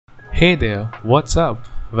Hey there, what's up?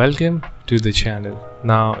 Welcome to the channel.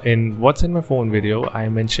 Now in What's in My Phone video, I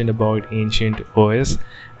mentioned about Ancient OS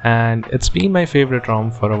and it's been my favorite ROM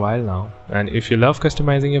for a while now, and if you love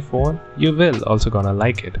customizing your phone, you will also gonna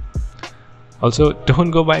like it. Also, don't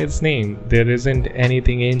go by its name, there isn't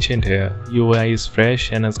anything ancient here. UI is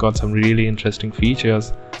fresh and has got some really interesting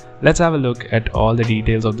features. Let's have a look at all the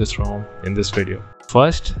details of this ROM in this video.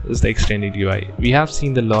 First is the extended UI. We have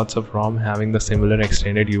seen the lots of ROM having the similar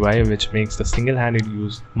extended UI, which makes the single-handed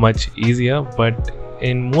use much easier, but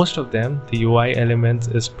in most of them the UI elements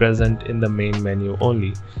is present in the main menu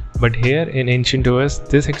only. But here in Ancient OS,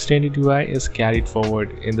 this extended UI is carried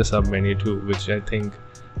forward in the sub-menu too, which I think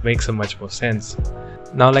makes so much more sense.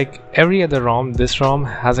 Now, like every other ROM, this ROM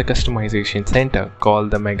has a customization center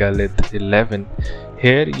called the Megalith 11.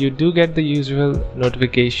 Here you do get the usual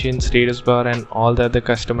notification, status bar and all the other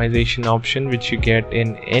customization option which you get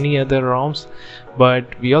in any other ROMs,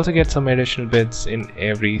 but we also get some additional bits in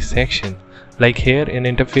every section. Like here in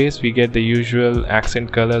interface we get the usual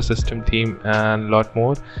accent color, system theme and lot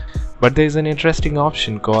more. But there is an interesting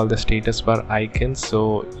option called the status bar icon,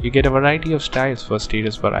 so you get a variety of styles for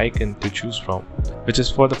status bar icon to choose from, which is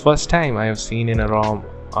for the first time I have seen in a ROM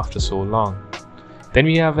after so long. Then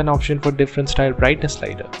we have an option for different style brightness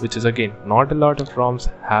slider, which is again not a lot of ROMs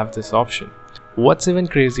have this option. What's even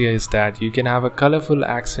crazier is that you can have a colorful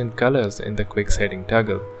accent colors in the quick setting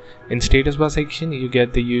toggle. In status bar section you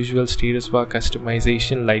get the usual status bar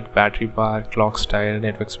customization like battery power, clock style,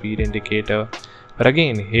 network speed indicator. But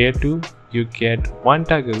again, here too you get one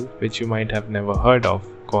toggle which you might have never heard of,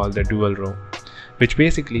 called the dual row, which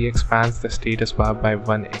basically expands the status bar by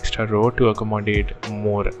one extra row to accommodate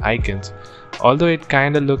more icons. Although it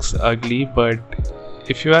kinda looks ugly, but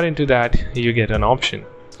if you are into that, you get an option.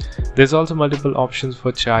 There's also multiple options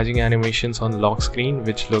for charging animations on lock screen,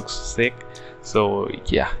 which looks sick. So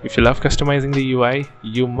yeah, if you love customizing the UI,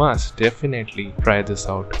 you must definitely try this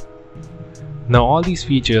out. Now all these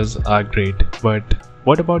features are great, but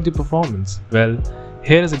what about the performance? Well,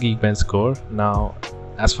 here is a Geekbench score. Now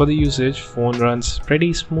as for the usage, phone runs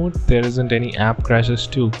pretty smooth, there isn't any app crashes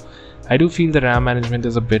too. I do feel the RAM management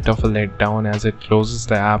is a bit of a letdown as it closes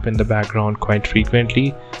the app in the background quite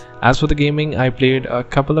frequently. As for the gaming, I played a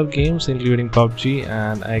couple of games including PUBG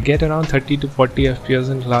and I get around 30 to 40 FPS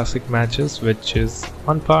in classic matches, which is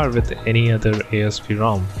on par with any other ASP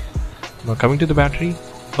ROM. Now coming to the battery,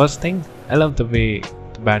 first thing, I love the way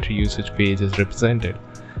the battery usage page is represented.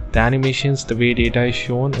 The animations, the way data is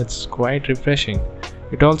shown, it's quite refreshing.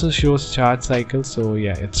 It also shows charge cycles, so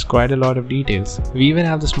yeah, it's quite a lot of details. We even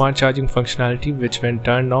have the smart charging functionality, which when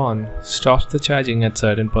turned on stops the charging at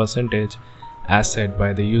certain percentage as said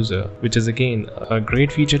by the user, which is again a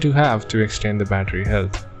great feature to have to extend the battery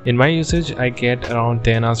health. In my usage, I get around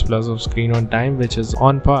 10 hours plus of screen on time, which is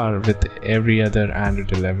on par with every other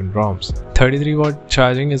Android 11 ROMs. 33-watt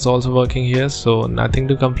charging is also working here, so nothing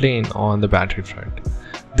to complain on the battery front.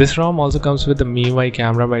 This ROM also comes with a MIUI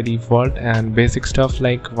camera by default, and basic stuff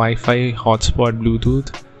like Wi-Fi, hotspot,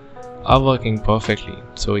 Bluetooth are working perfectly.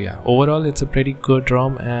 So yeah, overall it's a pretty good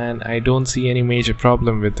ROM and I don't see any major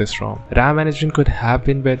problem with this ROM. RAM management could have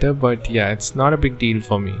been better, but yeah, it's not a big deal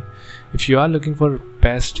for me. If you are looking for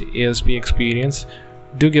best ASP experience,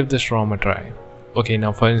 do give this ROM a try. Okay,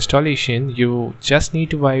 now for installation, you just need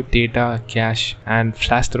to wipe data, cache and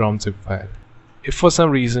flash the ROM zip file. If for some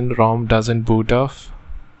reason ROM doesn't boot off,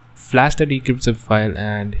 flash the decrypt zip file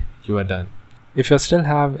and you are done. If you still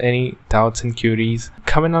have any doubts and queries,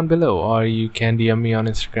 comment on below or you can DM me on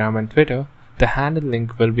Instagram and Twitter. The handle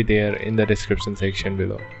link will be there in the description section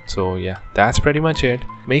below. So yeah, that's pretty much it.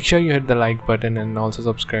 Make sure you hit the like button and also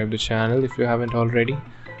subscribe to the channel if you haven't already.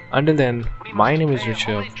 Until then, my name is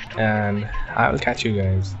Richard and I will catch you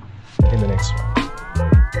guys in the next one.